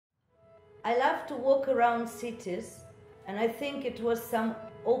I love to walk around cities, and I think it was some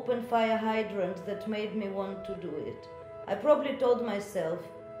open fire hydrant that made me want to do it. I probably told myself,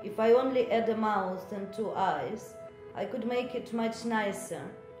 if I only add a mouth and two eyes, I could make it much nicer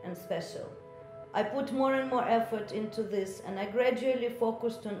and special. I put more and more effort into this, and I gradually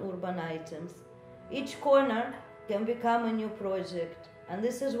focused on urban items. Each corner can become a new project, and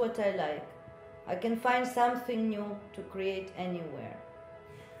this is what I like. I can find something new to create anywhere.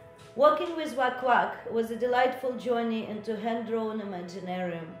 Working with OakOak was a delightful journey into hand-drawn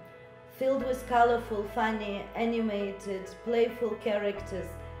imaginarium, filled with colorful, funny, animated, playful characters,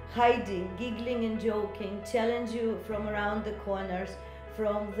 hiding, giggling and joking, challenge you from around the corners,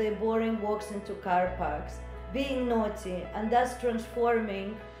 from the boring walks into car parks, being naughty and thus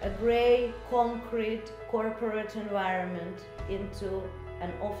transforming a grey, concrete, corporate environment into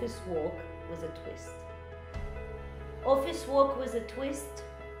an office walk with a twist. Office Walk with a Twist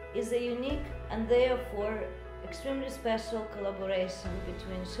is a unique and therefore extremely special collaboration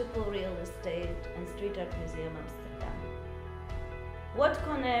between Schiphol Real Estate and Street Art Museum Amsterdam. What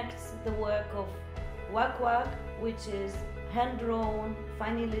connects the work of OakOak, which is hand-drawn,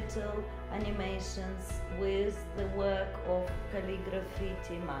 funny little animations, with the work of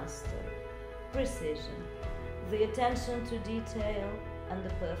calligraphy master? Precision, the attention to detail, and the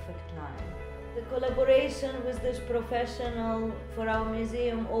perfect line. The collaboration with this professional for our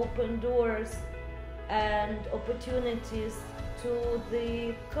museum opened doors and opportunities to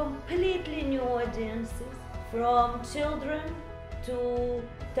the completely new audiences, from children to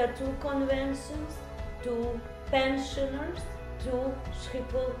tattoo conventions to pensioners to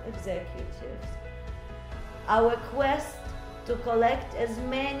Schiphol executives. Our quest to collect as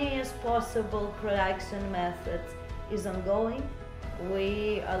many as possible production methods is ongoing.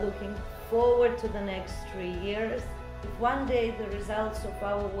 We are looking forward to the next 3 years. If one day the results of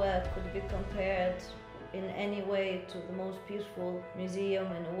our work could be compared in any way to the most beautiful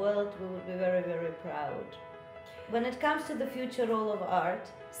museum in the world, we would be very, very proud. When it comes to the future role of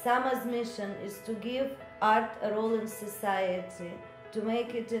art, SAMA's mission is to give art a role in society, to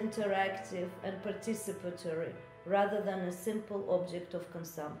make it interactive and participatory, rather than a simple object of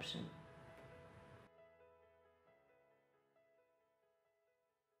consumption.